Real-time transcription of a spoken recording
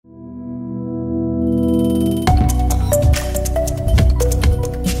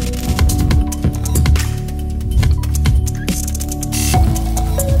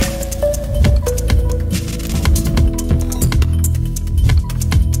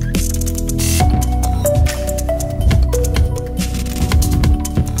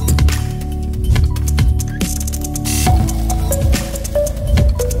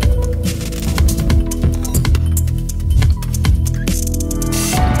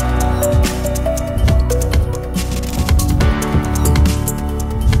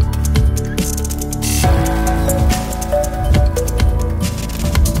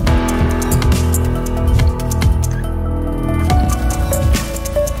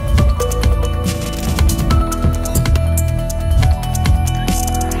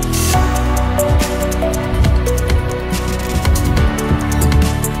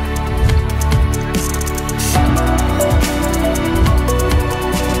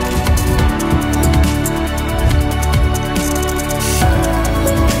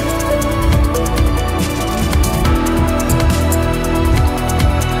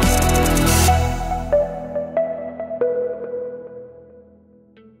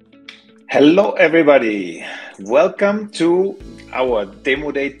Hello, everybody. Welcome to our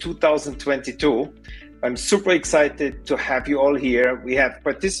Demo Day 2022. I'm super excited to have you all here. We have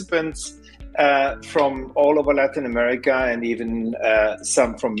participants from all over Latin America and even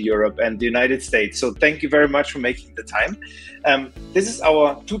some from Europe and the United States. So thank you very much for making the time. This is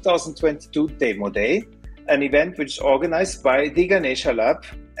our 2022 Demo Day, an event which is organized by the Ganesha Lab.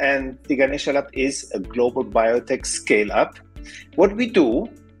 And the Ganesha Lab is a global biotech scale-up. What we do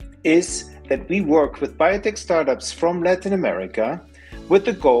is that we work with biotech startups from Latin America with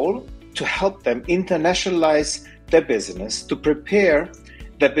the goal to help them internationalize their business, to prepare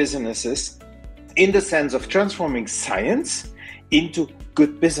their businesses in the sense of transforming science into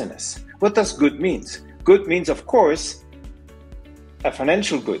good business. What does good mean? Good means, of course, a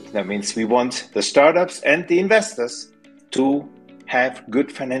financial good. That means we want the startups and the investors to have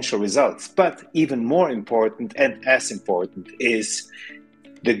good financial results. But even more important and as important is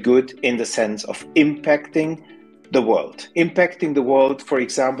the good in the sense of impacting the world. Impacting the world, for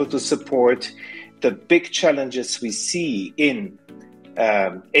example, to support the big challenges we see in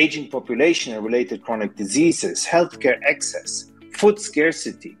aging population and related chronic diseases, healthcare access, food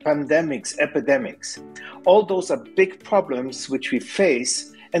scarcity, pandemics, epidemics. All those are big problems which we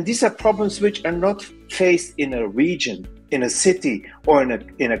face, and these are problems which are not faced in a region, in a city, or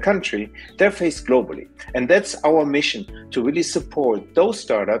in a country. They're faced globally. And that's our mission, to really support those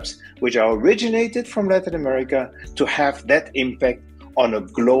startups which are originated from Latin America to have that impact on a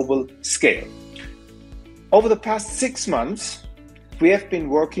global scale. Over the past 6 months, we have been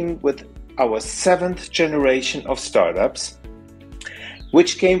working with our 7th generation of startups,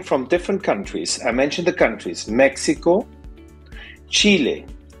 which came from different countries. I mentioned the countries: Mexico, Chile,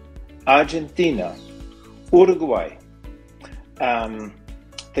 Argentina, Uruguay. I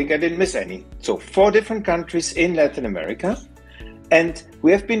think I didn't miss any. So 4 different countries in Latin America. And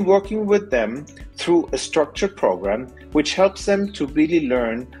we have been working with them through a structured program which helps them to really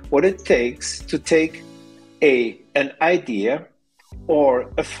learn what it takes to take an idea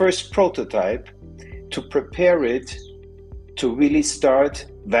or a first prototype, to prepare it, to really start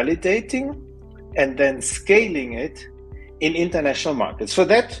validating and then scaling it in international markets. For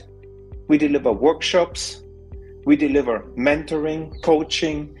that, we deliver workshops, we deliver mentoring,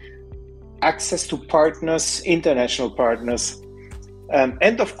 coaching, access to partners, international partners,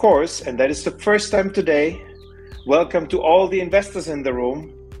 and of course, and that is the first time today, welcome to all the investors in the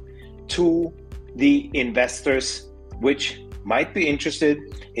room, to the investors which might be interested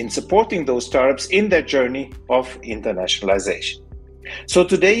in supporting those startups in their journey of internationalization. So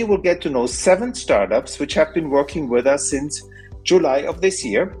today you will get to know 7 startups which have been working with us since July of this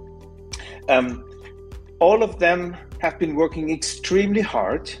year. All of them have been working extremely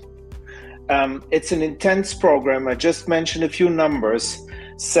hard. It's an intense program. I just mentioned a few numbers.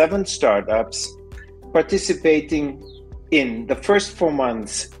 7 startups participating in the first 4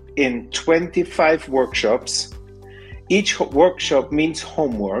 months in 25 workshops. Each workshop means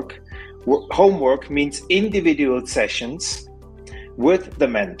homework. Homework means individual sessions with the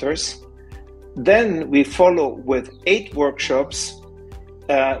mentors. Then we follow with 8 workshops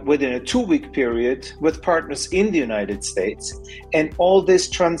within a 2-week period with partners in the United States, and all this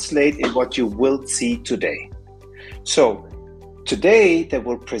translates in what you will see today. So today they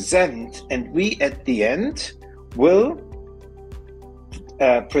will present, and we at the end will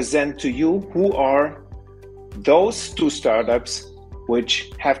present to you who are those 2 startups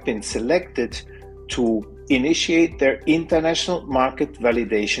which have been selected to initiate their international market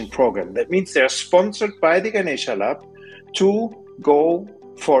validation program. That means they are sponsored by the Ganesha Lab to go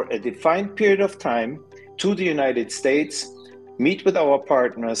for a defined period of time to the United States, meet with our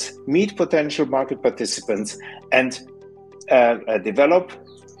partners, meet potential market participants, and develop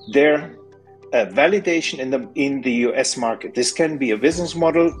their validation in the US market. This can be a business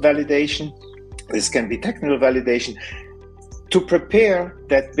model validation, this can be technical validation, to prepare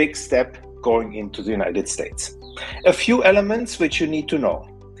that big step going into the United States. A few elements which you need to know.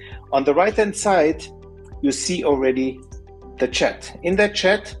 On the right-hand side, you see already the chat. In that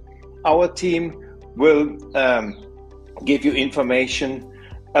chat, our team will give you information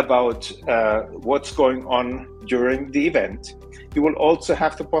about what's going on during the event. You will also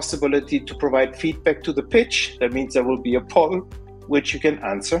have the possibility to provide feedback to the pitch. That means there will be a poll which you can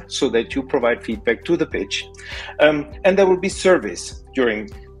answer so that you provide feedback to the pitch. And there will be surveys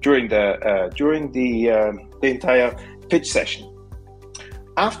during the entire pitch session.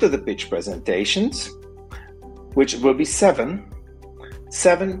 After the pitch presentations, which will be 7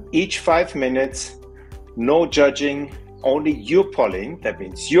 each 5 minutes, no judging, only your polling. That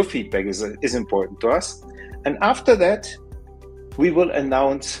means your feedback is important to us. And after that, we will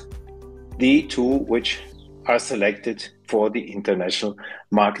announce the two which are selected for the International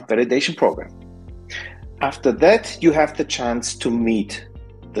Market Validation Program. After that, you have the chance to meet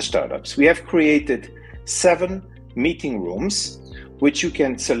the startups. We have created 7 meeting rooms, which you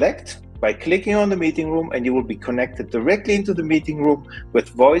can select by clicking on the meeting room, and you will be connected directly into the meeting room with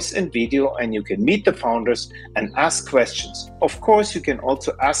voice and video, and you can meet the founders and ask questions. Of course, you can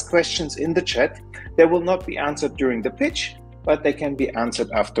also ask questions in the chat. They will not be answered during the pitch, but they can be answered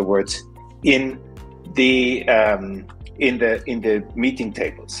afterwards in the meeting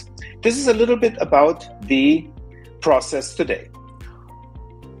tables. This is a little bit about the process today.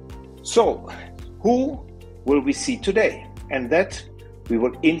 So, who will we see today? And that we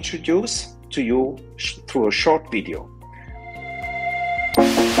will introduce to you through a short video.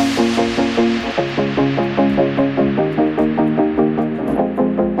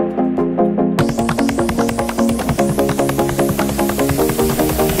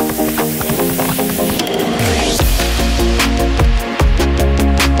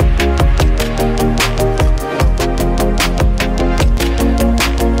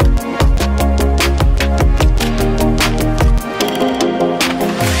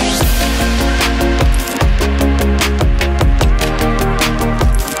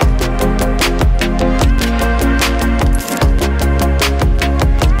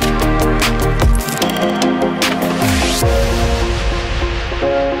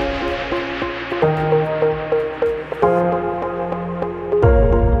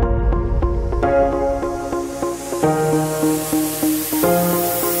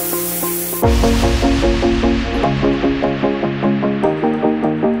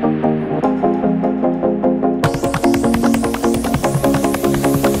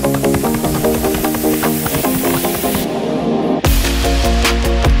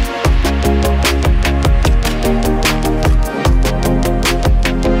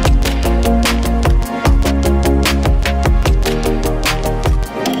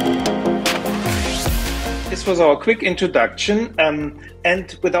 This was our quick introduction,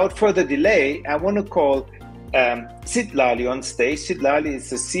 and without further delay, I want to call Sid Lally on stage. Sid Lally is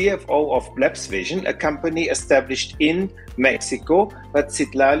the CFO of Bleps Vision, a company established in Mexico, but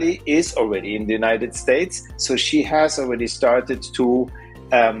Sid Lally is already in the United States, so she has already started to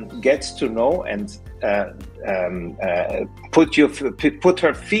get to know and put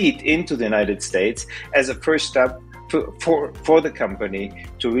her feet into the United States as a first step for the company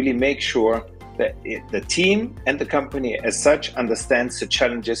to really make sure that the team and the company as such understands the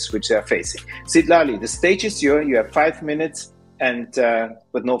challenges which they are facing. Sid Lally, the stage is yours. You have 5 minutes, and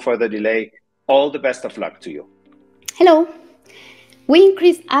with no further delay, all the best of luck to you. Hello. We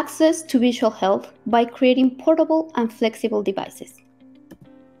increase access to visual health by creating portable and flexible devices.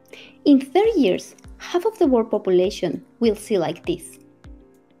 In 30 years, half of the world population will see like this.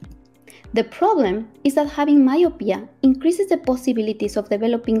 The problem is that having myopia increases the possibilities of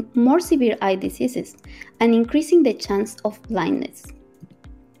developing more severe eye diseases and increasing the chance of blindness.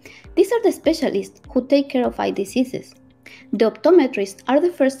 These are the specialists who take care of eye diseases. The optometrists are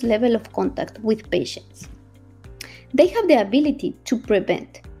the first level of contact with patients. They have the ability to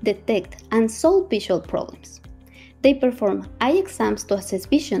prevent, detect, and solve visual problems. They perform eye exams to assess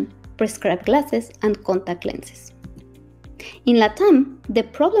vision, prescribe glasses, and contact lenses. In LATAM, the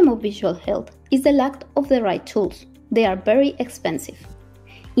problem of visual health is the lack of the right tools. They are very expensive.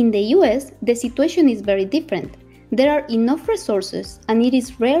 In the US, the situation is very different. There are enough resources, and it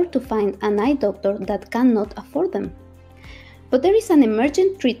is rare to find an eye doctor that cannot afford them. But there is an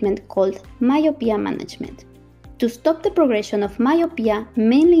emergent treatment called myopia management to stop the progression of myopia,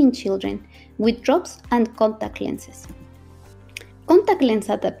 mainly in children, with drops and contact lenses. Contact lens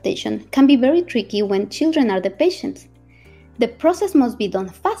adaptation can be very tricky when children are the patients. The process must be done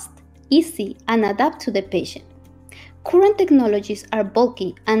fast, easy, and adapt to the patient. Current technologies are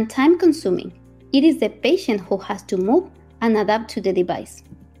bulky and time-consuming. It is the patient who has to move and adapt to the device.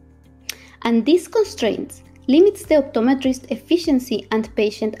 And these constraints limits the optometrist's efficiency and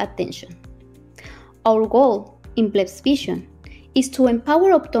patient attention. Our goal in Bleps Vision is to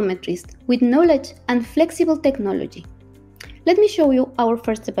empower optometrists with knowledge and flexible technology. Let me show you our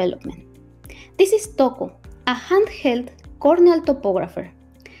first development. This is Toco, a handheld corneal topographer.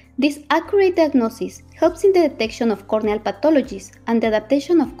 This accurate diagnosis helps in the detection of corneal pathologies and the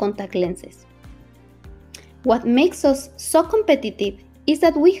adaptation of contact lenses. What makes us so competitive is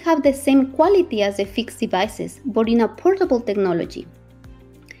that we have the same quality as the fixed devices, but in a portable technology.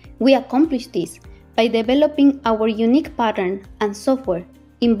 We accomplish this by developing our unique pattern and software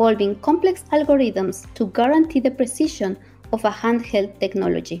involving complex algorithms to guarantee the precision of a handheld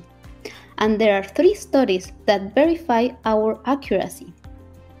technology. And there are 3 studies that verify our accuracy.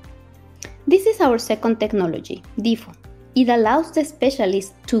 This is our second technology, DIFO. It allows the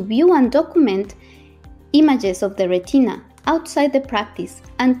specialist to view and document images of the retina outside the practice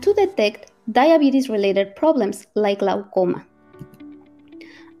and to detect diabetes-related problems like glaucoma.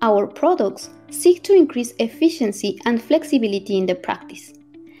 Our products seek to increase efficiency and flexibility in the practice.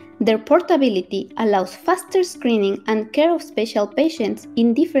 Their portability allows faster screening and care of special patients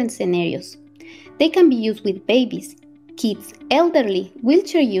in different scenarios. They can be used with babies, kids, elderly,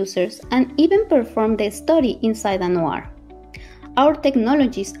 wheelchair users, and even perform the study inside an OR. Our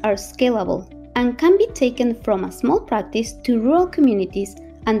technologies are scalable and can be taken from a small practice to rural communities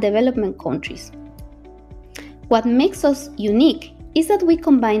and development countries. What makes us unique is that we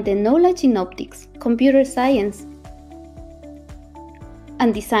combine the knowledge in optics, computer science,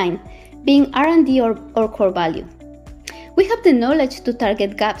 and design, being R&D or core value. We have the knowledge to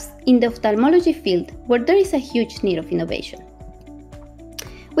target gaps in the ophthalmology field where there is a huge need of innovation.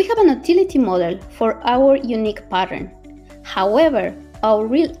 We have an utility model for our unique pattern. However, our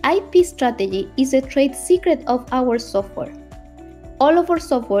real IP strategy is a trade secret of our software. All of our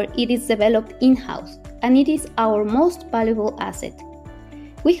software is developed in-house, and it is our most valuable asset.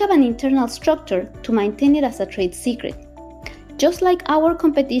 We have an internal structure to maintain it as a trade secret. Just like our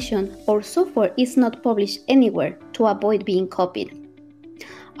competition, our software is not published anywhere to avoid being copied.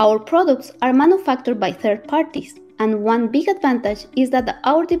 Our products are manufactured by third parties, and one big advantage is that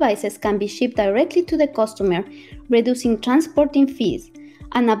our devices can be shipped directly to the customer, reducing transporting fees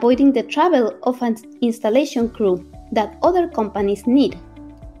and avoiding the travel of an installation crew that other companies need.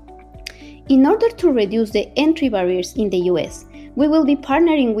 In order to reduce the entry barriers in the US, we will be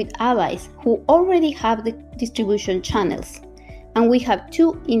partnering with allies who already have the distribution channels, and we have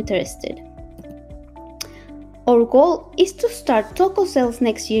two interested. Our goal is to start TOCO sales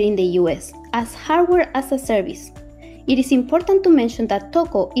next year in the US as hardware as a service. It is important to mention that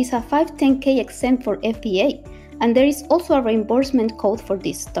TOCO is a 510(k) exempt for FDA, and there is also a reimbursement code for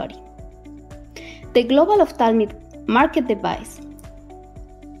this study. The global ophthalmic market device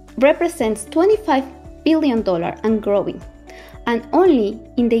represents $25 billion and growing, and only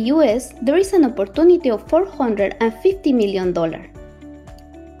in the US there is an opportunity of $450 million.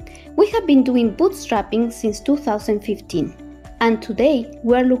 We have been doing bootstrapping since 2015, and today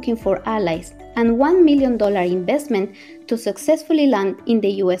we are looking for allies and $1 million investment to successfully land in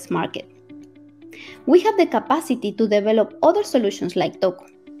the US market. We have the capacity to develop other solutions like TOCO,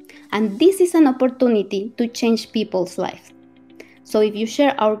 and this is an opportunity to change people's lives. So if you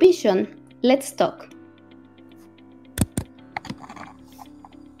share our vision, let's talk.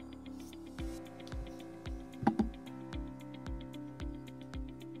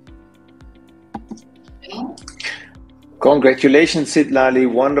 Congratulations,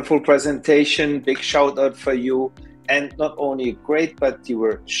 Sitlali. Wonderful presentation. Big shout out for you. And not only great, but you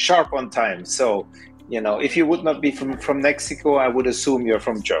were sharp on time. So, if you would not be from Mexico, I would assume you're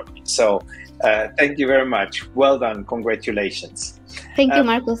from Germany. So thank you very much. Well done. Congratulations. Thank you,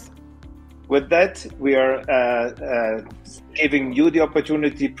 Marcos. With that, we are giving you the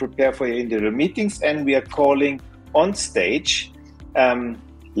opportunity to prepare for your individual meetings, and we are calling on stage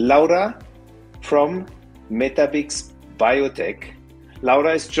Laura from Metabix Biotech.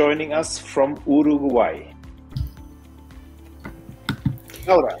 Laura is joining us from Uruguay.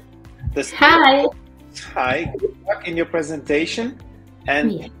 Laura, hi. Hi, good luck in your presentation,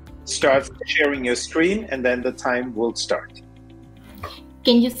 and start sharing your screen, and then the time will start.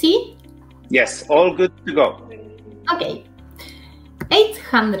 Can you see? Yes, all good to go. Okay.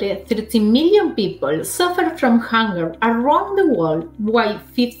 830 million people suffer from hunger around the world, while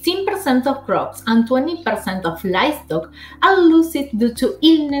 15% of crops and 20% of livestock are lost due to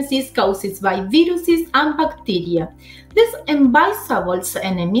illnesses caused by viruses and bacteria. These invisible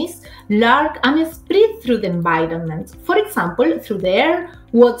enemies lurk and spread through the environment, for example, through the air,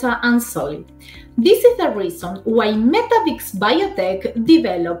 water, and soil. This is the reason why Metabix Biotech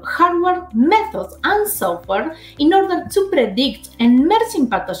developed hardware, methods, and software in order to predict emerging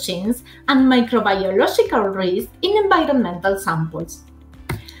pathogens and microbiological risks in environmental samples.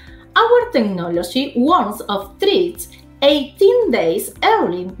 Our technology warns of threats 18 days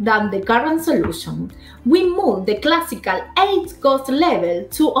earlier than the current solution. We moved the classical 8 cost level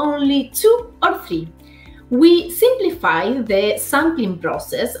to only 2 or 3. We simplify the sampling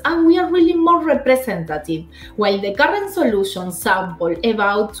process, and we are really more representative. While the current solution sample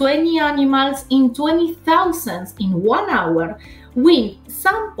about 20 animals in 20,000 in 1 hour, we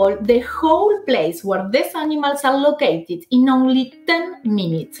sample the whole place where these animals are located in only 10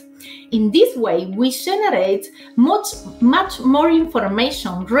 minutes. In this way, we generate much more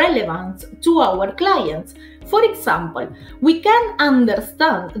information relevant to our clients. For example, we can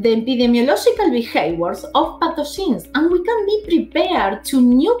understand the epidemiological behaviors of pathogens, and we can be prepared to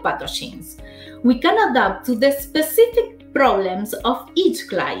new pathogens. We can adapt to the specific problems of each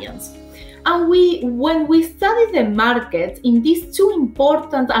client. And when we study the market in these two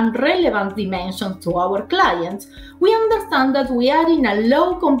important and relevant dimensions to our clients, we understand that we are in a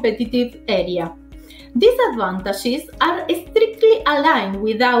low competitive area. These advantages are strictly aligned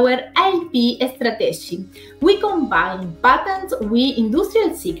with our IP strategy. We combine patents with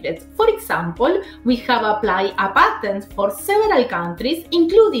industrial secrets. For example, we have applied a patent for several countries,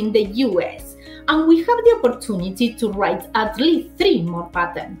 including the US, and we have the opportunity to write at least 3 more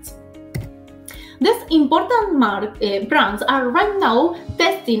patents. These important brands are right now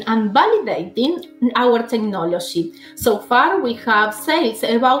testing and validating our technology. So far, we have sales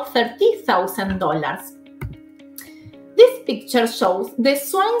about $30,000. This picture shows the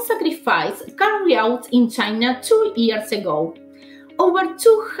swine sacrifice carried out in China 2 years ago. Over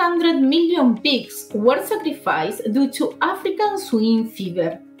 200 million pigs were sacrificed due to African swine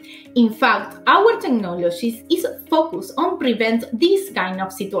fever. In fact, our technology is focused on prevent this kind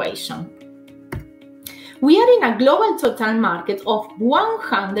of situation. We are in a global total market of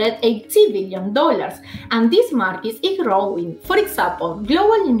 $180 billion, and this market is growing. For example,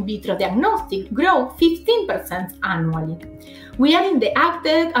 global in vitro diagnostic grows 15% annually. We are in the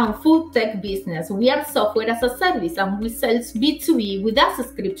AgTech and food tech business. We are software as a service, and we sell B2B with a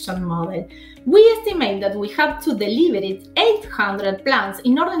subscription model. We estimate that we have to deliver 800 plants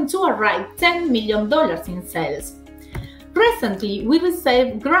in order to arrive $10 million in sales. Recently, we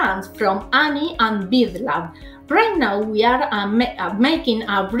received grants from ANI and BidLab. Right now, we are making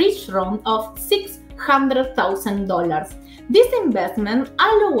a bridge round of $600,000. This investment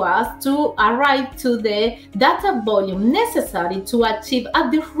allows us to arrive to the data volume necessary to achieve a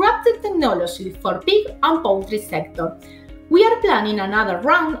disruptive technology for pig and poultry sector. We are planning another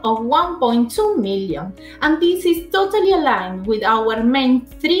round of 1.2 million, and this is totally aligned with our main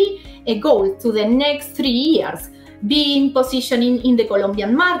 3 goals to the next 3 years. Being positioning in the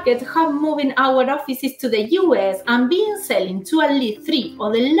Colombian market, have moving our offices to the US, and being selling to at least 3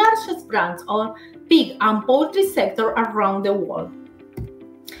 of the largest brands of pig and poultry sector around the world.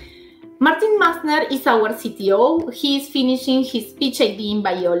 Martin Massner is our CTO. He is finishing his PhD in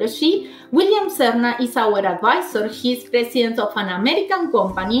biology. William Serna is our advisor. He is president of an American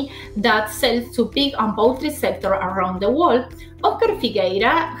company that sells to pig and poultry sector around the world. Oscar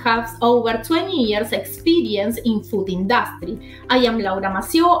Figueira has over 20 years experience in food industry. I am Laura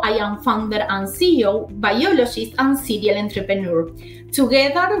Mació. I am founder and CEO, biologist and serial entrepreneur.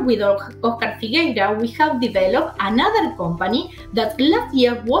 Together with Oscar Figueira, we have developed another company that last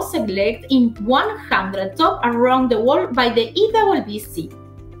year was selected in 100 top around the world by the EWBC.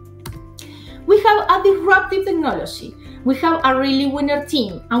 We have a disruptive technology. We have a really winner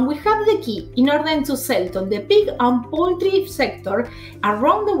team, and we have the key in order to sell to the pig and poultry sector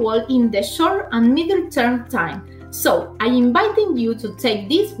around the world in the short and middle term time. So I inviting you to take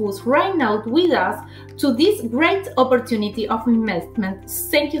this boost right now with us to this great opportunity of investment.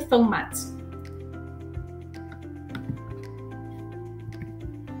 Thank you so much.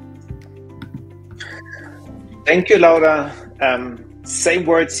 Thank you, Laura. Same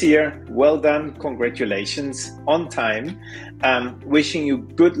words here. Well done. Congratulations. On time. Wishing you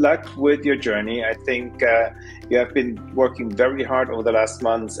good luck with your journey. I think you have been working very hard over the last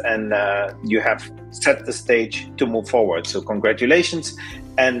months, and you have set the stage to move forward. So congratulations,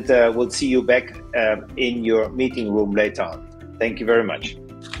 and we'll see you back in your meeting room later on. Thank you very much.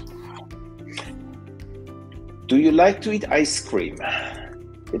 Do you like to eat ice cream?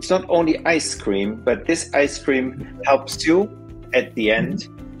 It's not only ice cream, but this ice cream helps you at the end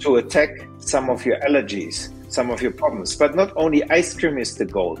to attack some of your allergies, some of your problems. But not only ice cream is the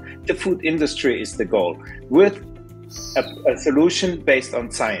goal, the food industry is the goal, with a solution based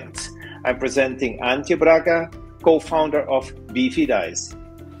on science. I'm presenting Antje Braga, co-founder of Bifidice.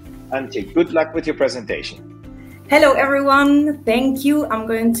 Antje, good luck with your presentation. Hello everyone, thank you. I'm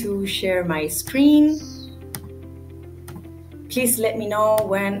going to share my screen. Please let me know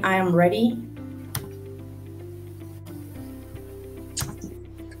when I am ready.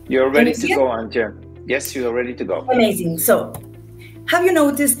 You're ready to go, Antje. Yes, you are ready to go. Amazing. So, have you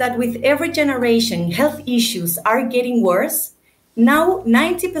noticed that with every generation, health issues are getting worse? Now,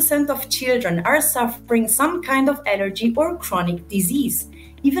 90% of children are suffering some kind of allergy or chronic disease,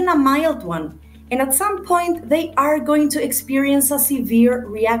 even a mild one. And at some point, they are going to experience a severe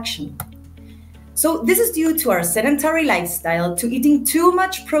reaction. So this is due to our sedentary lifestyle, to eating too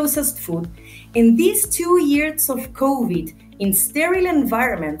much processed food, and these 2 years of COVID in sterile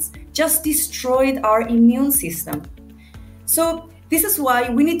environments just destroyed our immune system. So this is why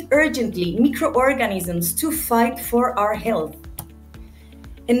we need urgently microorganisms to fight for our health.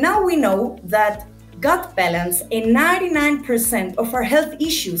 And now we know that gut balance and 99% of our health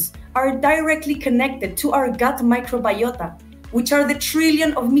issues are directly connected to our gut microbiota, which are the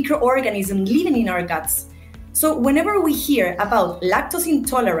trillion of microorganisms living in our guts. So whenever we hear about lactose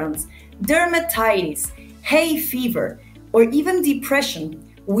intolerance, dermatitis, hay fever, or even depression,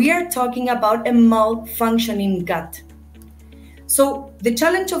 we are talking about a malfunctioning gut. So the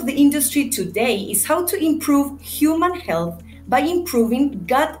challenge of the industry today is how to improve human health by improving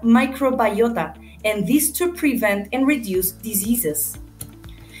gut microbiota, and this to prevent and reduce diseases.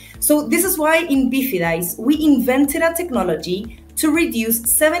 So this is why in Bifidice, we invented a technology to reduce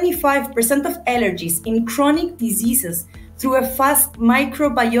 75% of allergies in chronic diseases through a fast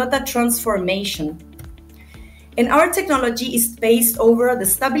microbiota transformation. And our technology is based over the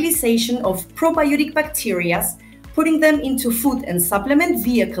stabilization of probiotic bacteria, putting them into food and supplement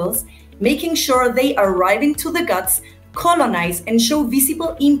vehicles, making sure they arrive into the guts, colonize, and show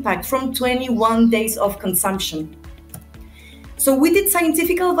visible impact from 21 days of consumption. So we did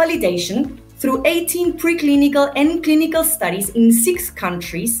scientific validation through 18 preclinical and clinical studies in 6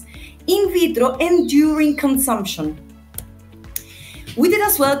 countries, in vitro and during consumption. We did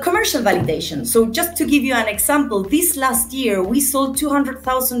as well commercial validation. So just to give you an example, this last year we sold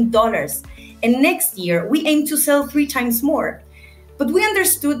 $200,000, and next year we aim to sell 3 times more. But we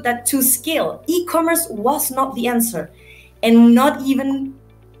understood that to scale, e-commerce was not the answer, and not even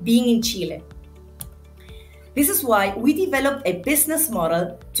being in Chile. This is why we developed a business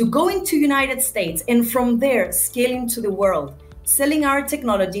model to go into United States and from there scale into the world, selling our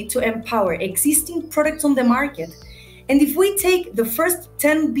technology to empower existing products on the market. And if we take the first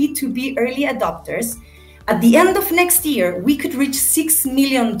 10 B2B early adopters, at the end of next year, we could reach $6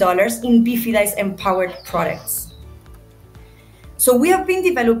 million in Bifidice empowered products. So we have been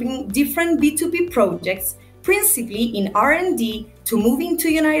developing different B2B projects, principally in R&D, to move into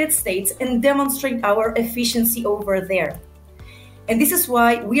United States and demonstrate our efficiency over there. And this is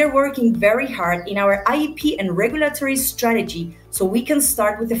why we are working very hard in our IP and regulatory strategy so we can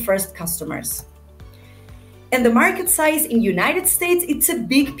start with the first customers. And the market size in United States, it's a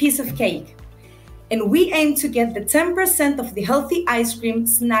big piece of cake. And we aim to get the 10% of the healthy ice cream,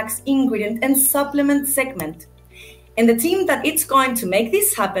 snacks, ingredient, and supplement segment. And the team that it's going to make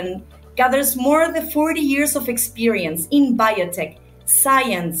this happen gathers more than 40 years of experience in biotech,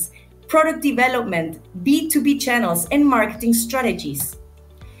 science, product development, B2B channels, and marketing strategies.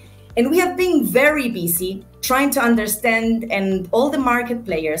 And we have been very busy trying to understand and all the market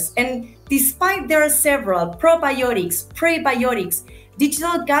players. And despite there are several probiotics, prebiotics,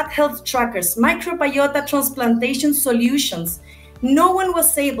 digital gut health trackers, microbiota transplantation solutions, no one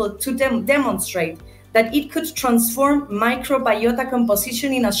was able to demonstrate that it could transform microbiota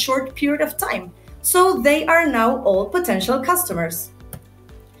composition in a short period of time. So they are now all potential customers.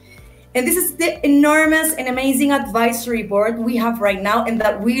 And this is the enormous and amazing advisory board we have right now, and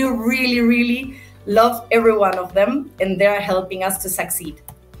that we really, really love every one of them, and they are helping us to succeed.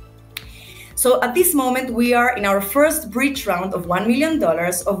 So at this moment, we are in our first bridge round of $1 million,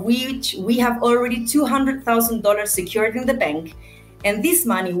 of which we have already $200,000 secured in the bank. And this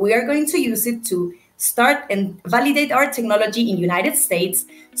money, we are going to use it to start and validate our technology in United States,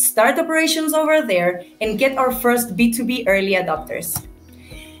 start operations over there, and get our first B2B early adopters.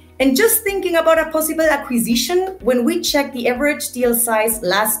 And just thinking about a possible acquisition, when we checked the average deal size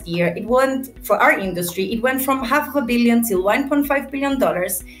last year, it went, for our industry, it went from $500 million to $1.5 billion.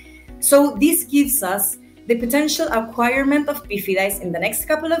 So this gives us the potential acquirement of Bifidice in the next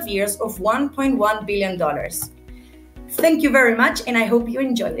couple of years of $1.1 billion. Thank you very much, and I hope you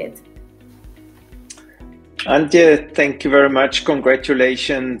enjoyed it. Antje, thank you very much.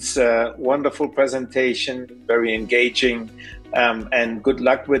 Congratulations. Wonderful presentation, very engaging, and good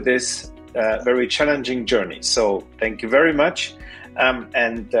luck with this very challenging journey. So thank you very much.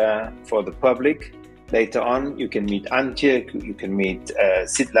 And for the public, later on, you can meet Antje, you can meet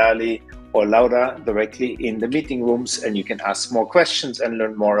Sitlali or Laura directly in the meeting rooms, and you can ask more questions and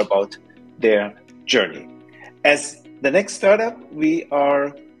learn more about their journey. As the next startup, we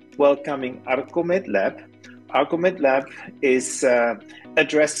are welcoming ArcomedLab. ArcomedLab is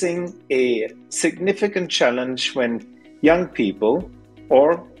addressing a significant challenge when young people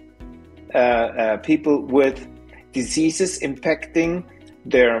or people with diseases impacting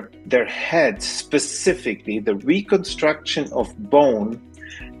their head, specifically the reconstruction of bone,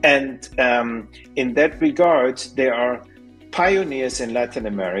 And in that regard, they are pioneers in Latin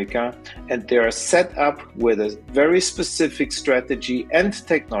America, and they are set up with a very specific strategy and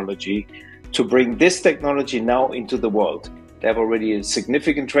technology to bring this technology now into the world. They have already a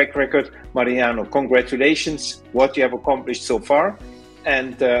significant track record. Mariano, congratulations, what you have accomplished so far,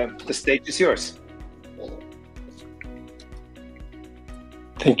 and the stage is yours.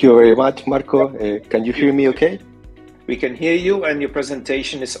 Thank you very much, Marco. Can you hear me okay? We can hear you, and your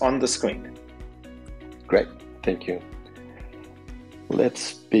presentation is on the screen. Great, thank you.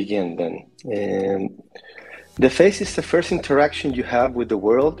 Let's begin then. The face is the first interaction you have with the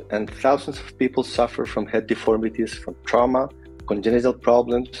world, and thousands of people suffer from head deformities, from trauma, congenital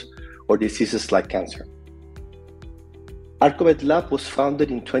problems, or diseases like cancer. ArcomedLab was founded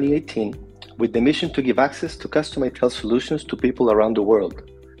in 2018 with the mission to give access to customized health solutions to people around the world.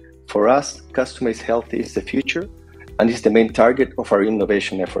 For us, customized health is the future and is the main target of our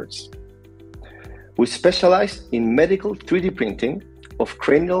innovation efforts. We specialize in medical 3D printing of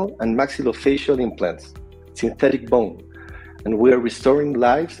cranial and maxillofacial implants, synthetic bone, and we are restoring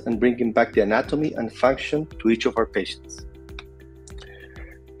lives and bringing back the anatomy and function to each of our patients.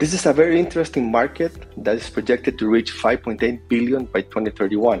 This is a very interesting market that is projected to reach $5.8 billion by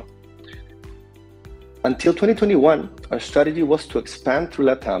 2031. Until 2021, our strategy was to expand through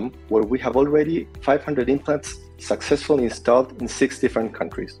LATAM, where we have already 500 implants successfully installed in 6 different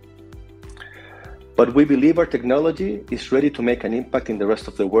countries. But we believe our technology is ready to make an impact in the rest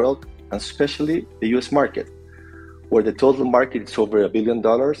of the world, and especially the US market, where the total market is over $1 billion,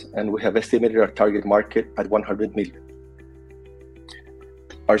 and we have estimated our target market at 100 million.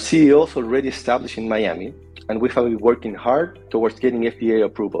 Our CEO is already established in Miami, and we have been working hard towards getting FDA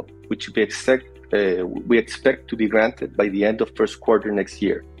approval, which we expect to be granted by the end of first quarter next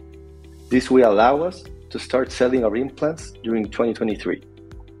year. This will allow us to start selling our implants during 2023.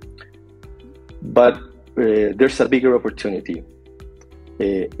 But there's a bigger opportunity.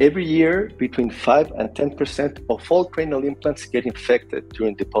 Every year, between 5 and 10% of all cranial implants get infected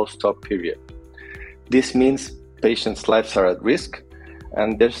during the post-op period. This means patients' lives are at risk,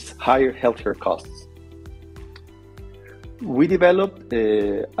 and there's higher healthcare costs. We developed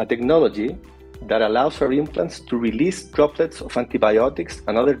a technology that allows our implants to release droplets of antibiotics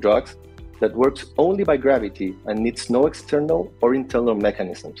and other drugs that works only by gravity and needs no external or internal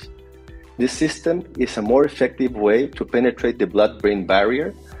mechanisms. This system is a more effective way to penetrate the blood-brain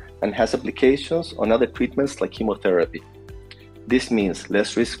barrier and has applications on other treatments like chemotherapy. This means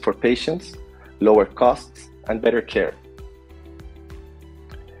less risk for patients, lower costs, and better care.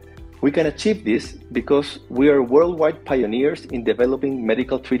 We can achieve this because we are worldwide pioneers in developing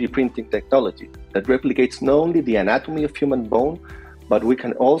medical 3D printing technology that replicates not only the anatomy of human bone, but we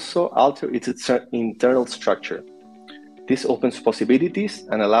can also alter its internal structure. This opens possibilities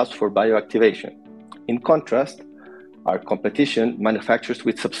and allows for bioactivation. In contrast, our competition manufactures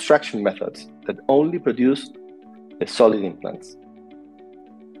with subtraction methods that only produce solid implants.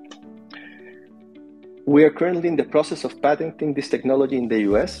 We are currently in the process of patenting this technology in the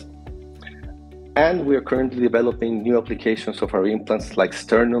US, and we are currently developing new applications of our implants like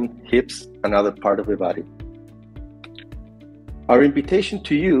sternum, hips, and other parts of the body. Our invitation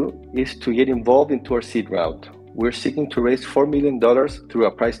to you is to get involved into our seed round. We're seeking to raise $4 million through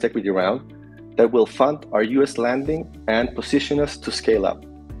a priced equity round that will fund our US landing and position us to scale up.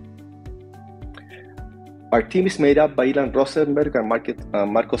 Our team is made up by Ilan Rosenberg and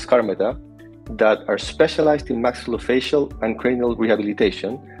Marcos Carmeta that are specialized in maxillofacial and cranial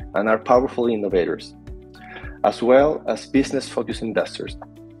rehabilitation and are powerful innovators, as well as business-focused investors.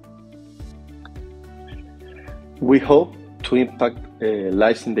 We hope to impact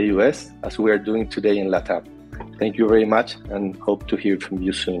lives in the US as we are doing today in LATAM. Thank you very much and hope to hear from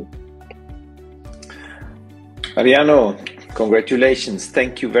you soon. Mariano, congratulations.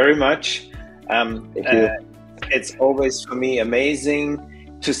 Thank you very much. Thank you. It's always for me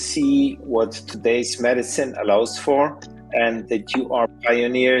amazing to see what today's medicine allows for, and that you are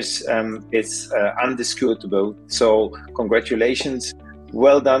pioneers. It's undisputable. So congratulations.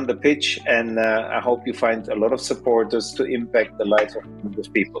 Well done, the pitch, and I hope you find a lot of supporters to impact the lives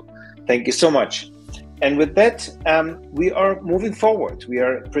of people. Thank you so much. And with that, we are moving forward. We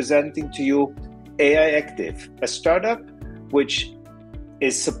are presenting to you AI Active, a startup which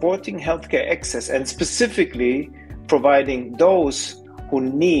is supporting healthcare access and specifically providing those who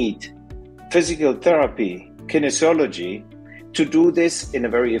need physical therapy, kinesiology, to do this in a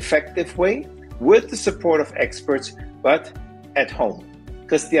very effective way with the support of experts, but at home.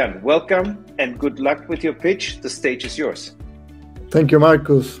 Christian, welcome and good luck with your pitch. The stage is yours. Thank you,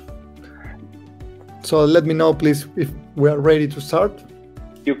 Marcus. So let me know, please, if we are ready to start.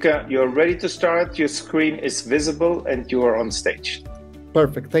 You're ready to start. Your screen is visible and you are on stage.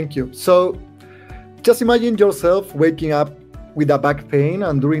 Perfect, thank you. So just imagine yourself waking up with a back pain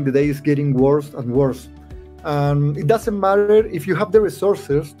and during the day it's getting worse and worse. And it doesn't matter if you have the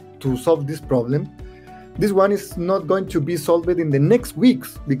resources to solve this problem. This one is not going to be solved in the next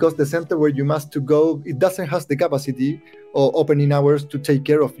weeks because the center where you must to go, it doesn't have the capacity or opening hours to take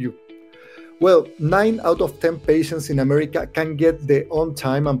care of you. Well, 9 out of 10 patients in America can get the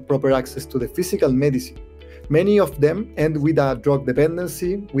on-time and proper access to the physical medicine. Many of them end with a drug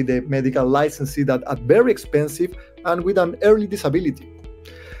dependency, with a medical license that are very expensive, and with an early disability.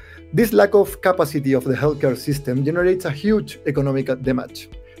 This lack of capacity of the healthcare system generates a huge economic damage.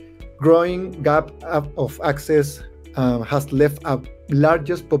 Growing gap of access has left a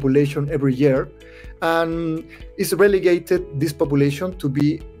largest population every year, and is relegated this population to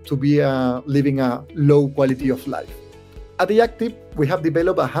be living a low quality of life. At the Active, we have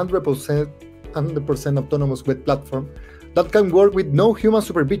developed a 100% autonomous web platform that can work with no human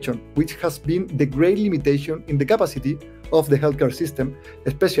supervision, which has been the great limitation in the capacity of the healthcare system,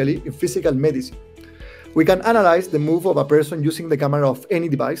 especially in physical medicine. We can analyze the move of a person using the camera of any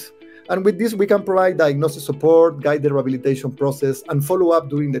device, and with this we can provide diagnosis support, guide the rehabilitation process, and follow up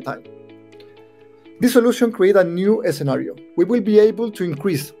during the time. This solution creates a new scenario. We will be able to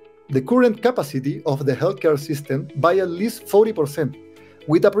increase the current capacity of the healthcare system by at least 40%,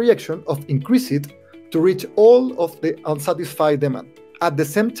 with a projection of increase it to reach all of the unsatisfied demand. At the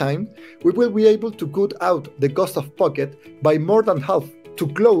same time, we will be able to cut out the cost of pocket by more than half to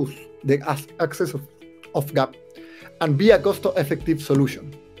close the access of gap and be a cost-effective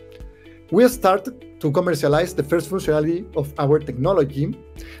solution. We started to commercialize the first functionality of our technology,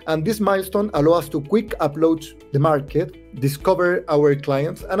 and this milestone allows us to quick approach the market, discover our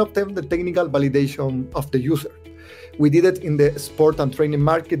clients, and obtain the technical validation of the user. We did it in the sport and training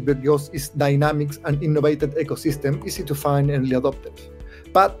market because its dynamics and innovative ecosystem easy to find and early adopters.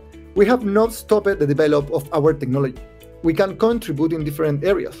 But we have not stopped the development of our technology. We can contribute in different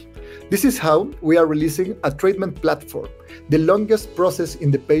areas. This is how we are releasing a treatment platform, the longest process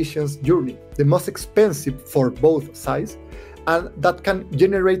in the patient's journey, the most expensive for both sides, and that can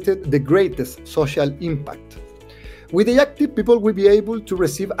generate the greatest social impact. With the Active, people will be able to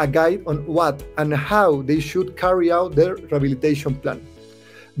receive a guide on what and how they should carry out their rehabilitation plan.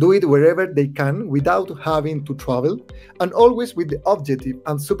 Do it wherever they can without having to travel, and always with the objective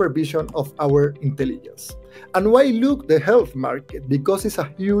and supervision of our intelligence. And why look the health market? Because it's a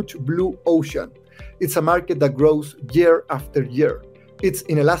huge blue ocean. It's a market that grows year after year. It's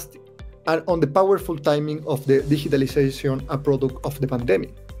inelastic and on the powerful timing of the digitalization, a product of the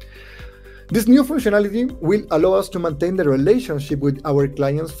pandemic. This new functionality will allow us to maintain the relationship with our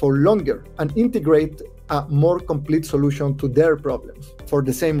clients for longer and integrate a more complete solution to their problems. For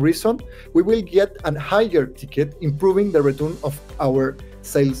the same reason, we will get a higher ticket, improving the return of our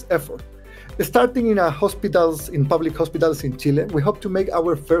sales effort. Starting in public hospitals in Chile, we hope to make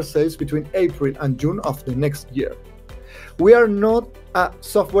our first sales between April and June of the next year. We are not a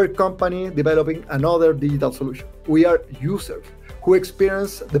software company developing another digital solution. We are users who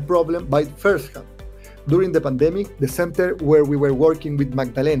experience the problem by firsthand. During the pandemic, the center where we were working with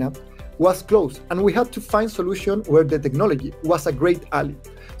Magdalena was closed, and we had to find solution where the technology was a great ally.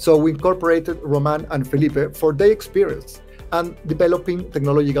 So we incorporated Roman and Felipe for their experience and developing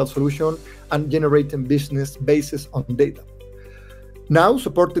technological solution and generating business basis on data. Now,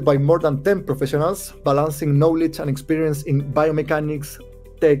 supported by more than 10 professionals, balancing knowledge and experience in biomechanics,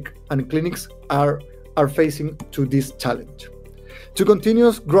 tech, and clinics are facing to this challenge. To continue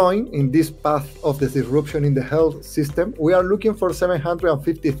growing in this path of the disruption in the health system, we are looking for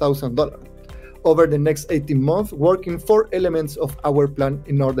 $750,000 over the next 18 months, working 4 elements of our plan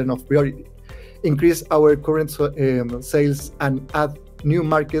in order of priority. Increase our current sales and add new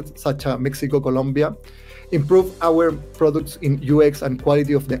markets such as Mexico, Colombia, improve our products in UX and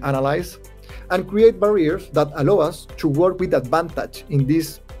quality of the analyze, and create barriers that allow us to work with advantage in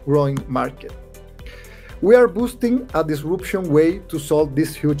this growing market. We are boosting a disruption way to solve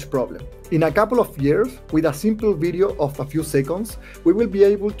this huge problem. In a couple of years, with a simple video of a few seconds, we will be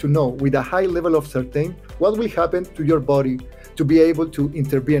able to know with a high level of certainty what will happen to your body to be able to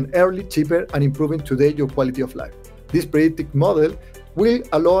intervene early, cheaper, and improving today your quality of life. This predictive model will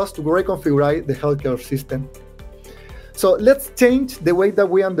allow us to reconfigure the healthcare system. So let's change the way that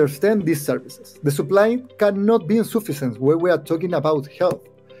we understand these services. The supply cannot be insufficient when we are talking about health.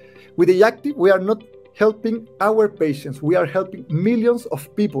 With the Active, we are not helping our patients, we are helping millions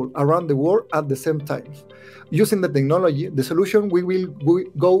of people around the world at the same time. Using the technology, the solution will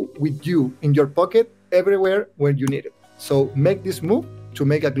go with you in your pocket everywhere when you need it. So make this move to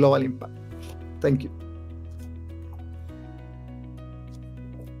make a global impact. Thank you.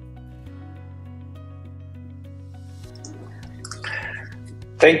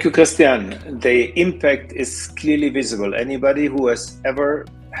 Thank you, Christian. The impact is clearly visible. Anybody who has ever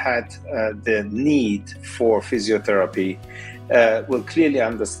had the need for physiotherapy will clearly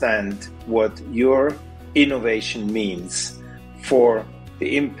understand what your innovation means for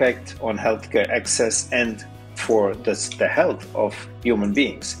the impact on healthcare access and for the health of human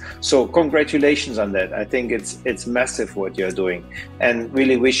beings. So congratulations on that. I think it's massive what you're doing, and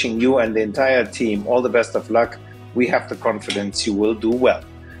really wishing you and the entire team all the best of luck. We have the confidence you will do well.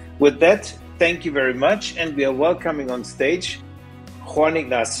 With that, thank you very much, and we are welcoming on stage Juan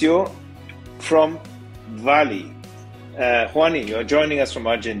Ignacio from Bali. Juani, you're joining us from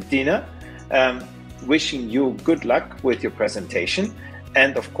Argentina. Wishing you good luck with your presentation,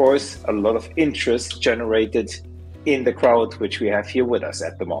 and of course a lot of interest generated in the crowd which we have here with us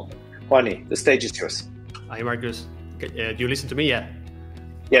at the moment. Juani, the stage is yours. Hi Marcus, do you listen to me? Yeah.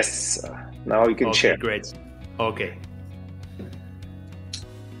 Yes, now you can share. Great. Okay.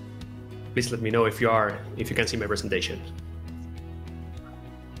 Please let me know if you can see my presentation.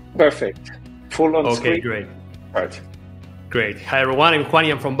 Perfect. Full on screen. Okay, great. Right. Great. Hi everyone, I'm Juani,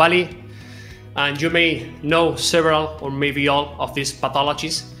 I'm from Bali. And you may know several or maybe all of these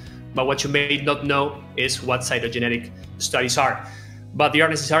pathologies, but what you may not know is what cytogenetic studies are. But they are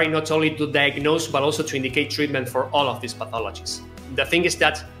necessary not only to diagnose, but also to indicate treatment for all of these pathologies. The thing is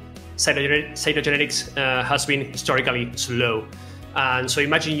that cytogenetics has been historically slow. And so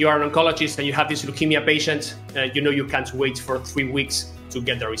imagine you are an oncologist and you have this leukemia patient, you know you can't wait for 3 weeks to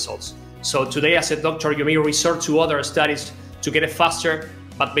get the results. So today as a doctor, you may resort to other studies to get a faster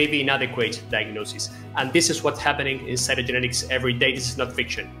but maybe inadequate diagnosis. And this is what's happening in cytogenetics every day. This is not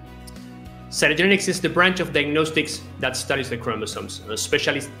fiction. Cytogenetics is the branch of diagnostics that studies the chromosomes.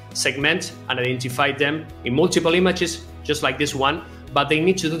 Specialists segment and identify them in multiple images, just like this one, but they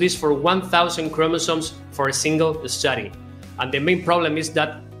need to do this for 1,000 chromosomes for a single study. And the main problem is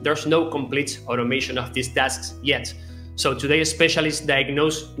that there's no complete automation of these tasks yet. So today specialists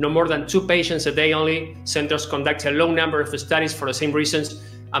diagnose no more than 2 patients a day only. Centers conduct a low number of studies for the same reasons,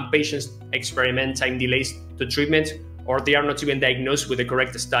 and patients experiment time delays to treatment, or they are not even diagnosed with the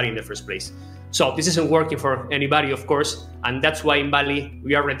correct study in the first place. So this isn't working for anybody, of course, and that's why in Bali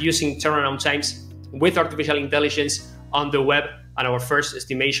we are reducing turnaround times with artificial intelligence on the web, and our first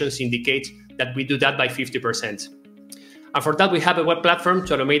estimations indicate that we do that by 50%. And for that, we have a web platform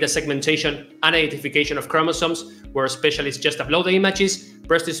to automate the segmentation and identification of chromosomes, where specialists just upload the images,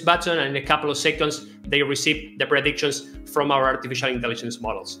 press this button, and in a couple of seconds, they receive the predictions from our artificial intelligence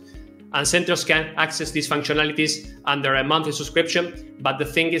models. And centers can access these functionalities under a monthly subscription. But the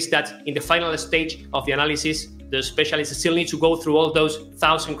thing is that in the final stage of the analysis, the specialists still need to go through all those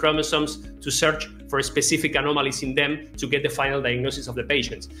 1,000 chromosomes to search for specific anomalies in them to get the final diagnosis of the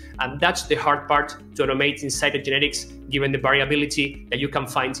patient. And that's the hard part to automate in cytogenetics, given the variability that you can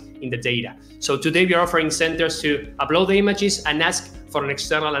find in the data. So today we are offering centers to upload the images and ask for an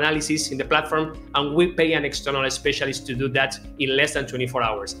external analysis in the platform, and we pay an external specialist to do that in less than 24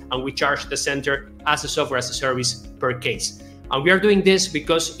 hours. And we charge the center as a software as a service per case. And we are doing this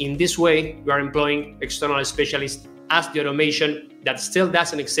because in this way, we are employing external specialists as the automation that still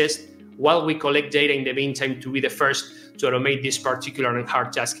doesn't exist, while we collect data in the meantime to be the first to automate this particular and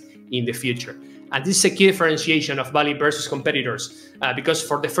hard task in the future. And this is a key differentiation of Bali versus competitors, because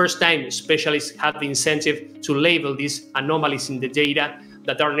for the first time, specialists have the incentive to label these anomalies in the data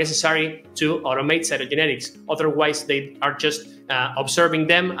that are necessary to automate cytogenetics. Otherwise, they are just observing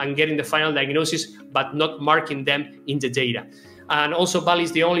them and getting the final diagnosis, but not marking them in the data. And also, Bali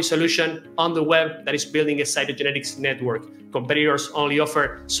is the only solution on the web that is building a cytogenetics network. Competitors only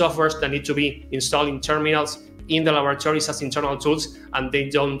offer softwares that need to be installed in terminals in the laboratories as internal tools, and they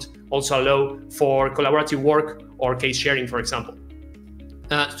don't also allow for collaborative work or case sharing, for example.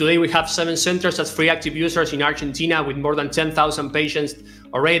 Today we have 7 centers as free active users in Argentina with more than 10,000 patients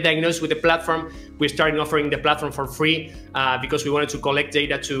already diagnosed with the platform. We started offering the platform for free because we wanted to collect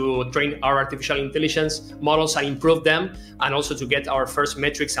data to train our artificial intelligence models and improve them, and also to get our first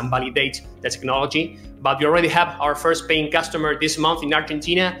metrics and validate the technology. But we already have our first paying customer this month in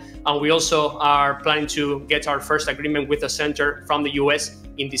Argentina, and we also are planning to get our first agreement with a center from the US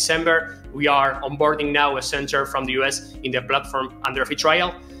in December. We are onboarding now a center from the US in the platform under a free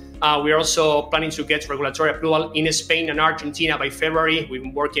trial. We are also planning to get regulatory approval in Spain and Argentina by February. We've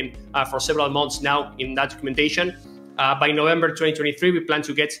been working for several months now in that documentation. By November 2023, we plan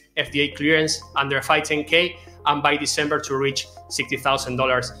to get FDA clearance under a 510K, and by December to reach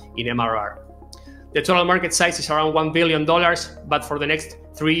 $60,000 in MRR. The total market size is around $1 billion, but for the next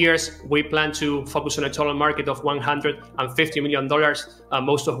 3 years, we plan to focus on a total market of $150 million,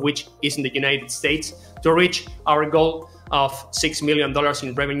 most of which is in the United States, to reach our goal of $6 million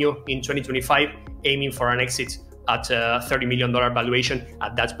in revenue in 2025, aiming for an exit at a $30 million valuation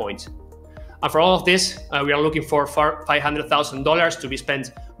at that point. And for all of this, we are looking for $500,000 to be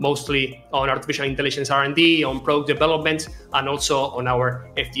spent mostly on artificial intelligence R&D, on product development, and also on our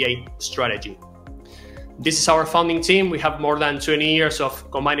FDA strategy. This is our founding team. We have more than 20 years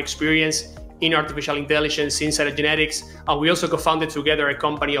of combined experience in artificial intelligence, in cytogenetics, and we also co-founded together a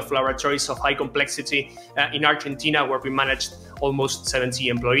company of laboratories of high complexity in Argentina, where we managed almost 70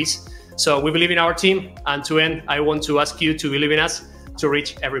 employees. So we believe in our team, and to end, I want to ask you to believe in us to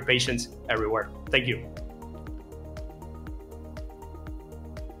reach every patient everywhere. Thank you.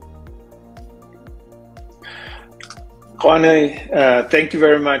 Juan, thank you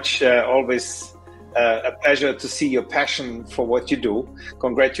very much. Always a pleasure to see your passion for what you do.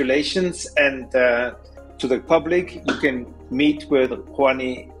 Congratulations. And to the public, you can meet with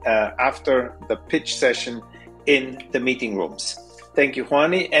Juani after the pitch session in the meeting rooms. Thank you,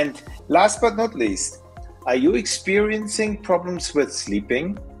 Juani. And last but not least, are you experiencing problems with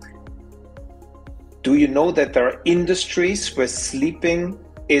sleeping? Do you know that there are industries where sleeping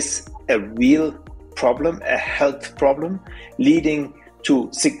is a real problem, a health problem, leading to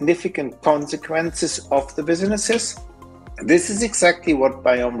significant consequences of the businesses? This is exactly what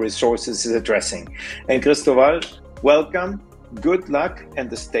Biome Resources is addressing. And Cristóbal, welcome, good luck,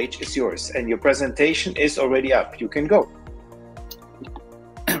 and the stage is yours. And your presentation is already up. You can go.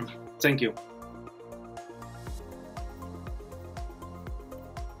 Thank you.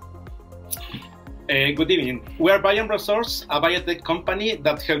 Good evening. We are Biome Resource, a biotech company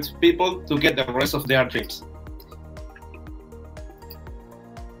that helps people to get the rest of their dreams.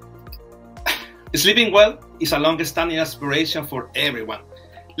 Sleeping well is a long-standing aspiration for everyone.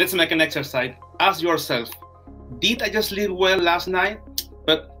 Let's make an exercise. Ask yourself, did I just sleep well last night?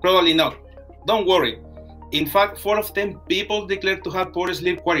 But probably not. Don't worry. In fact, 4 of 10 people declare to have poor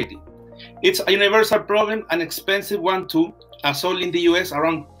sleep quality. It's a universal problem, an expensive one too, as only in the US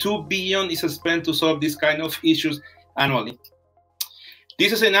around $2 billion is spent to solve this kind of issues annually.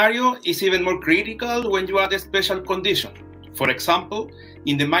 This scenario is even more critical when you add a special condition. For example,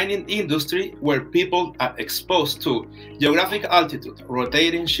 in the mining industry, where people are exposed to geographic altitude,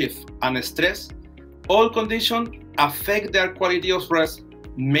 rotating shift, and stress, all conditions affect their quality of rest,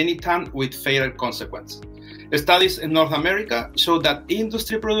 many times with fatal consequences. Studies in North America show that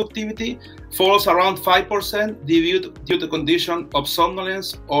industry productivity falls around 5% due to condition of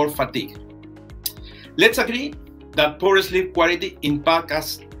somnolence or fatigue. Let's agree that poor sleep quality impacts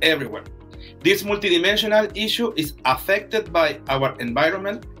us everywhere. This multidimensional issue is affected by our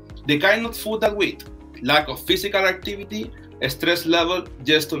environment, the kind of food that we eat, lack of physical activity, stress level,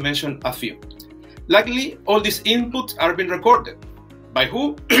 just to mention a few. Luckily, all these inputs are being recorded. By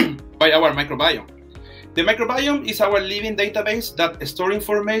who? By our microbiome. The microbiome is our living database that stores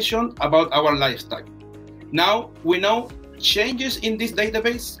information about our lifestyle. Now we know changes in this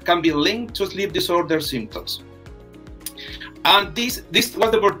database can be linked to sleep disorder symptoms. And this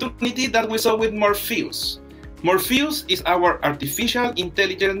was the opportunity that we saw with Morpheus. Morpheus is our artificial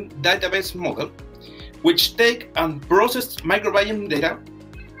intelligence database model, which takes and processes microbiome data,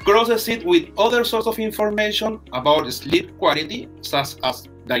 crosses it with other sources of information about sleep quality, such as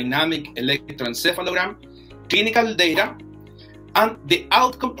dynamic electroencephalogram, clinical data, and the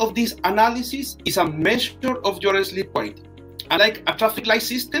outcome of this analysis is a measure of your sleep quality. And like a traffic light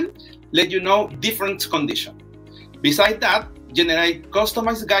system, let you know different conditions. Besides that, generate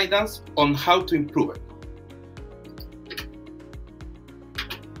customized guidance on how to improve it.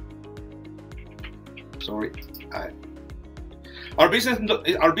 Sorry. Our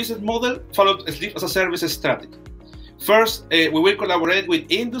business model followed sleep as a service strategy. First, we will collaborate with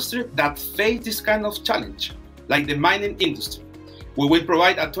industry that face this kind of challenge, like the mining industry. We will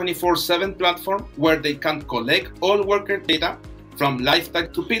provide a 24/7 platform where they can collect all worker data from lifestyle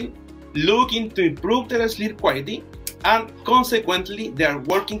to pill, looking to improve their sleep quality and consequently their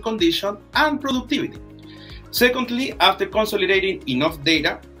working condition and productivity. Secondly, after consolidating enough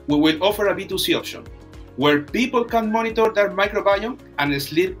data, we will offer a B2C option, where people can monitor their microbiome and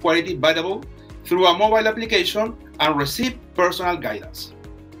sleep quality variable through a mobile application and receive personal guidance.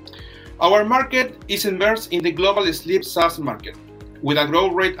 Our market is immersed in the global sleep SaaS market, with a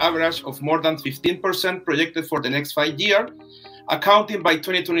growth rate average of more than 15% projected for the next 5 years, accounting by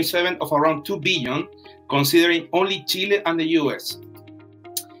 2027 of around $2 billion, considering only Chile and the US.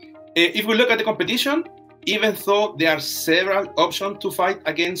 If we look at the competition, even though there are several options to fight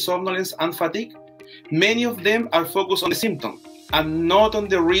against somnolence and fatigue, many of them are focused on the symptom and not on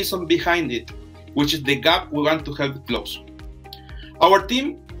the reason behind it, which is the gap we want to help close. Our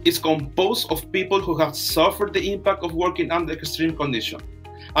team is composed of people who have suffered the impact of working under extreme conditions,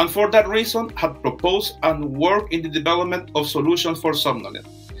 and for that reason have proposed and worked in the development of solutions for somnolence.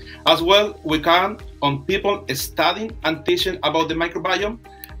 As well, we count on people studying and teaching about the microbiome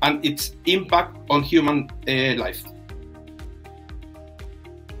and its impact on human life.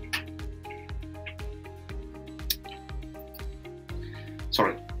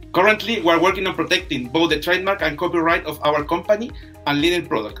 Currently, we are working on protecting both the trademark and copyright of our company and leading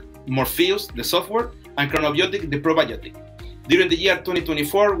product, Morpheus, the software, and Chronobiotic, the probiotic. During the year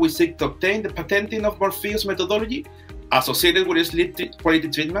 2024, we seek to obtain the patenting of Morpheus methodology associated with sleep quality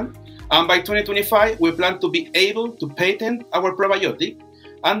treatment, and by 2025, we plan to be able to patent our probiotic,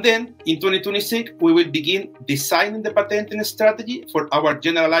 and then in 2026, we will begin designing the patenting strategy for our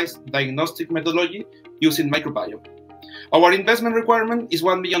generalized diagnostic methodology using microbiome. Our investment requirement is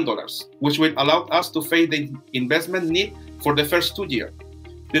 $1 million, which will allow us to face the investment need for the first 2 years.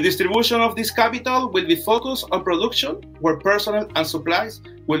 The distribution of this capital will be focused on production, where personnel and supplies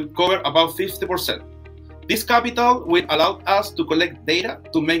will cover about 50%. This capital will allow us to collect data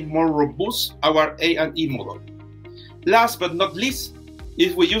to make more robust our A&E model. Last but not least,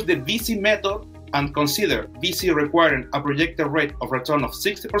 if we use the VC method and consider VC requiring a projected rate of return of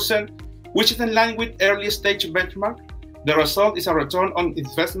 60%, which is in line with early stage benchmark, the result is a return on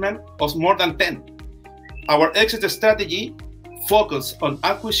investment of more than 10. Our exit strategy focus on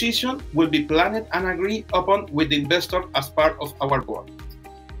acquisition will be planned and agreed upon with the investor as part of our board.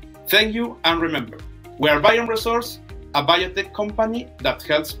 Thank you, and remember, we are Biome Resource, a biotech company that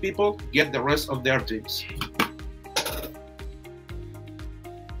helps people get the rest of their dreams.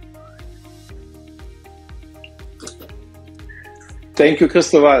 Thank you,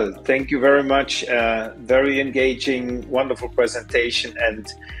 Cristobal. Thank you very much. Very engaging, wonderful presentation. And,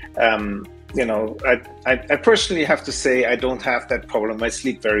 you know, I personally have to say I don't have that problem. I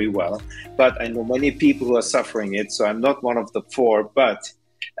sleep very well, but I know many people who are suffering it. So I'm not one of the 4, but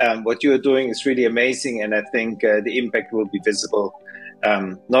what you are doing is really amazing. And I think the impact will be visible,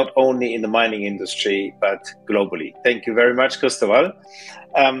 not only in the mining industry, but globally. Thank you very much, Cristobal.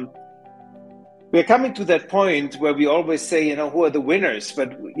 We're coming to that point where we always say, you know, who are the winners?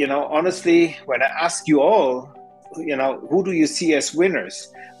 But, you know, honestly, when I ask you all, you know, who do you see as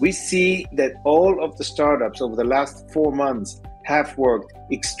winners? We see that all of the startups over the last 4 months have worked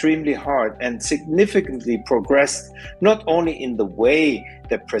extremely hard and significantly progressed, not only in the way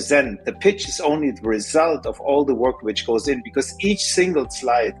they present. The pitch is only the result of all the work which goes in, because each single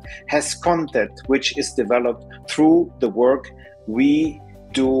slide has content which is developed through the work we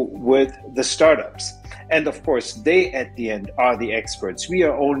do with the startups. And of course, they at the end are the experts. We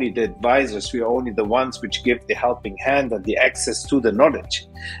are only the advisors. We are only the ones which give the helping hand and the access to the knowledge.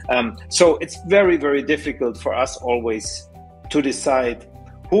 So it's very, very difficult for us always to decide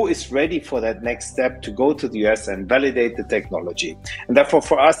who is ready for that next step to go to the US and validate the technology. And therefore,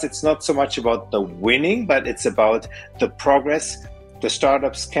 for us, it's not so much about the winning, but it's about the progress the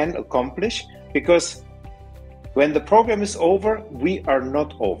startups can accomplish, because when the program is over, we are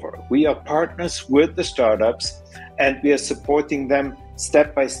not over. We are partners with the startups, and we are supporting them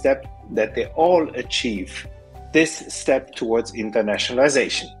step by step that they all achieve this step towards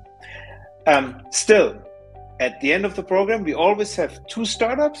internationalization. Still, at the end of the program, we always have 2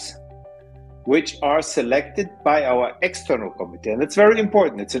 startups which are selected by our external committee. And it's very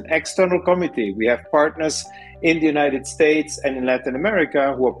important. It's an external committee. We have partners in the United States and in Latin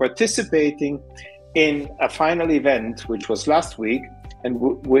America who are participating in a final event, which was last week, and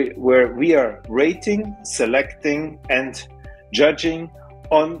where we are rating, selecting, and judging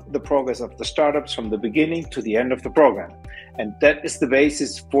on the progress of the startups from the beginning to the end of the program. And that is the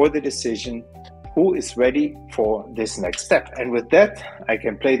basis for the decision who is ready for this next step. And with that, I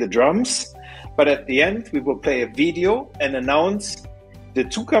can play the drums, but at the end, we will play a video and announce the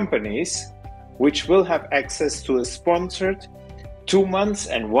 2 companies which will have access to a sponsored 2 months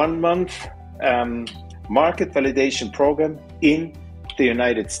and 1 month market validation program in the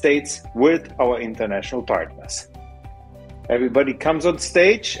United States with our international partners. Everybody comes on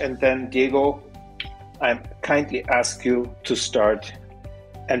stage, and then Diego, I kindly ask you to start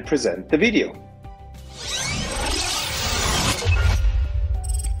and present the video.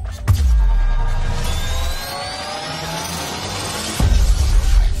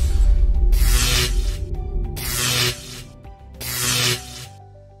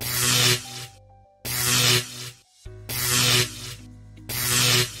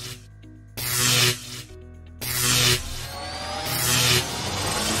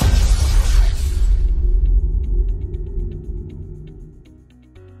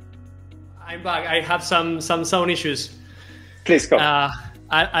 I'm back. I have some sound issues. Please go.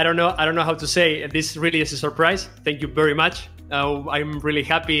 I don't know how to say. This really is a surprise. Thank you very much. I'm really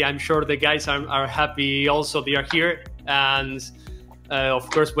happy. I'm sure the guys are happy also. They are here. And of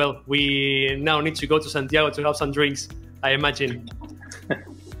course, well, we now need to go to Santiago to have some drinks, I imagine.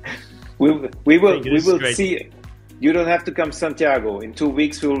 we will see. You don't have to come to Santiago. In 2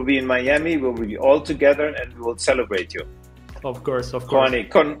 weeks, we will be in Miami. We will be all together and we will celebrate you. Of course. Kwani,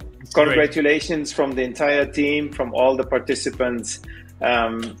 congratulations from the entire team, from all the participants.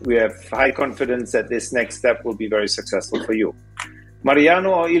 We have high confidence that this next step will be very successful for you.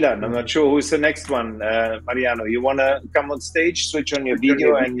 Mariano or Ilan, I'm not sure who's the next one. Mariano, you want to come on stage, switch on your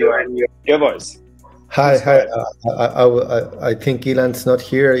video and your voice? Hi. I think Ilan's not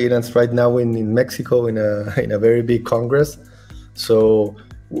here. Ilan's right now in Mexico in a very big congress. So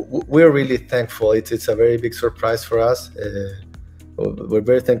we're really thankful. It's a very big surprise for us. We're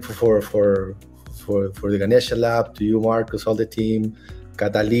very thankful for the Ganesha Lab, to you, Marcos, all the team,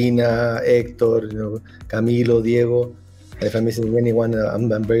 Catalina, Hector, Camilo, Diego. If I'm missing anyone,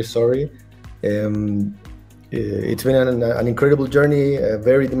 I'm very sorry. It's been an incredible journey,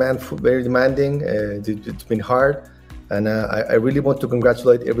 very demanding. It's been hard, and I really want to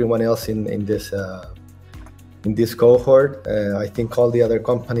congratulate everyone else in this cohort. I think all the other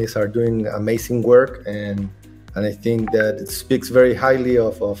companies are doing amazing work, and I think that it speaks very highly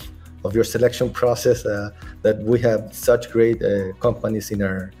of your selection process, that we have such great companies in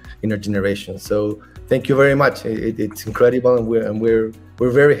our generation. So thank you very much. It's incredible, and we're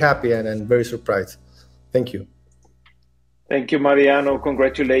very happy and very surprised. Thank you. Thank you, Mariano.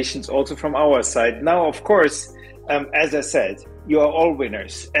 Congratulations also from our side. Now, of course, as I said, you are all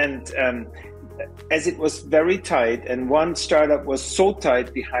winners. And as it was very tight, and one startup was so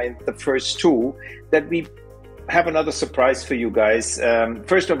tight behind the first two, that we have another surprise for you guys.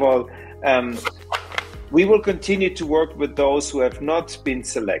 First of all, we will continue to work with those who have not been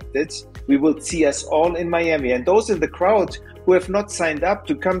selected. We will see us all in Miami. And those in the crowd who have not signed up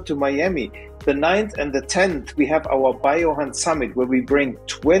to come to Miami, the 9th and the 10th, we have our BioHunt Summit, where we bring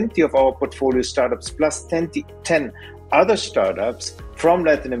 20 of our portfolio startups plus 10 other startups from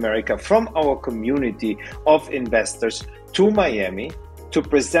Latin America, from our community of investors to Miami to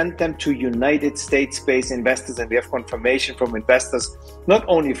present them to United States-based investors. And we have confirmation from investors, not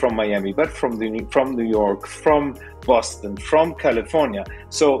only from Miami, but from New York, from Boston, from California.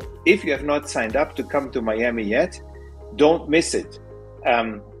 So if you have not signed up to come to Miami yet, don't miss it.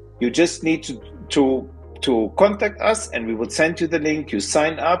 You just need to contact us, and we will send you the link. You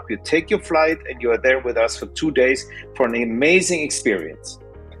sign up, you take your flight, and you are there with us for 2 days for an amazing experience.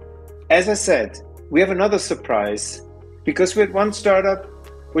 As I said, we have another surprise, because we had one startup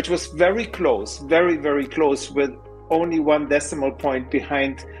which was very close, very, very close, with only 1 decimal point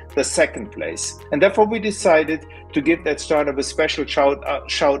behind the second place. And therefore we decided to give that startup a special shout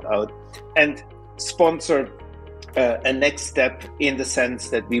out and sponsor a next step, in the sense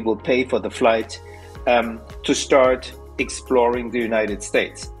that we will pay for the flight to start exploring the United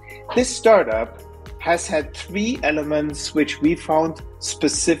States. This startup has had 3 elements which we found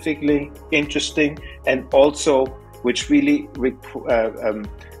specifically interesting, and also which really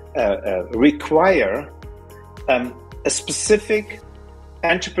require a specific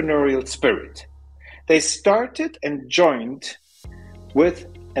entrepreneurial spirit. They started and joined with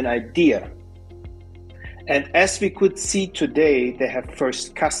an idea. And as we could see today, they have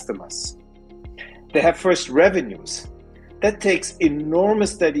first customers. They have first revenues. That takes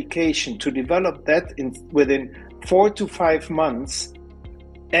enormous dedication to develop that within 4 to 5 months,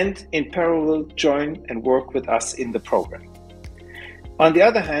 and in parallel join and work with us in the program. On the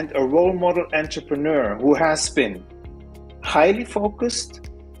other hand, a role model entrepreneur who has been highly focused,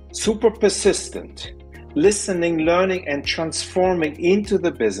 super persistent, listening, learning, and transforming into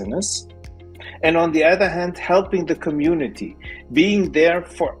the business. And on the other hand, helping the community, being there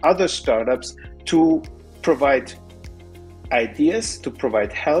for other startups to provide ideas, to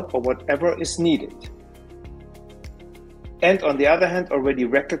provide help, or whatever is needed. And on the other hand, already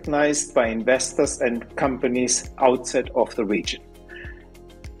recognized by investors and companies outside of the region.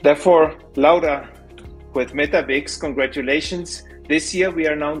 Therefore, Laura, with Metabix, congratulations. This year we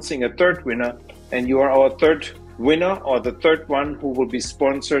are announcing a 3rd winner, and you are our 3rd winner, or the 3rd one who will be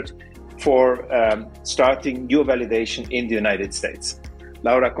sponsored for starting your validation in the United States.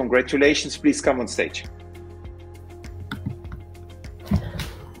 Laura, congratulations. Please come on stage.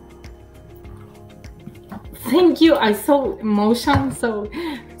 Thank you. I saw emotion, so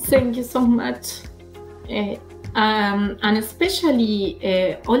thank you so much. And especially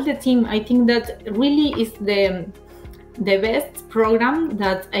all the team. I think that really is the best program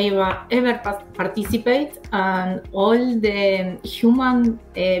that I ever participate, and all the human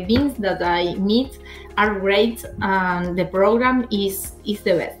beings that I meet are great, and the program is the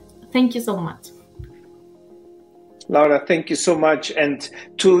best. Thank you so much. Laura, thank you so much. And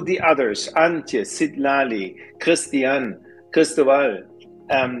to the others, Antje, Sidlali, Christian, Cristobal,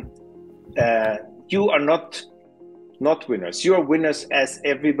 you are not winners. You are winners, as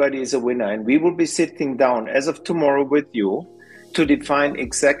everybody is a winner. And we will be sitting down as of tomorrow with you to define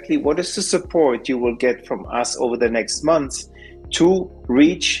exactly what is the support you will get from us over the next months to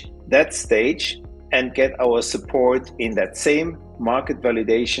reach that stage and get our support in that same market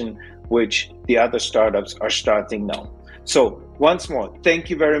validation which the other startups are starting now. So once more, thank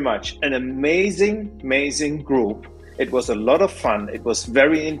you very much. An amazing group. It was a lot of fun. It was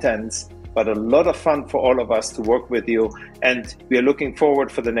very intense, but a lot of fun for all of us to work with you. And we are looking forward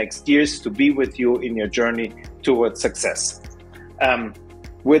for the next years to be with you in your journey towards success.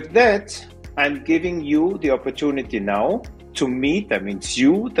 With that, I'm giving you the opportunity now to meet, that means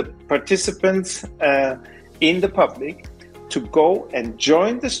you, the participants in the public, to go and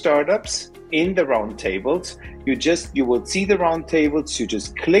join the startups in the roundtables. You will see the roundtables, you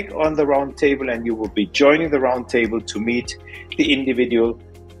just click on the roundtable and you will be joining the roundtable to meet the individual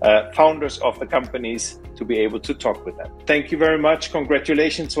founders of the companies to be able to talk with them. Thank you very much.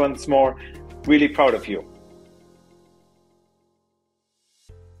 Congratulations once more. Really proud of you.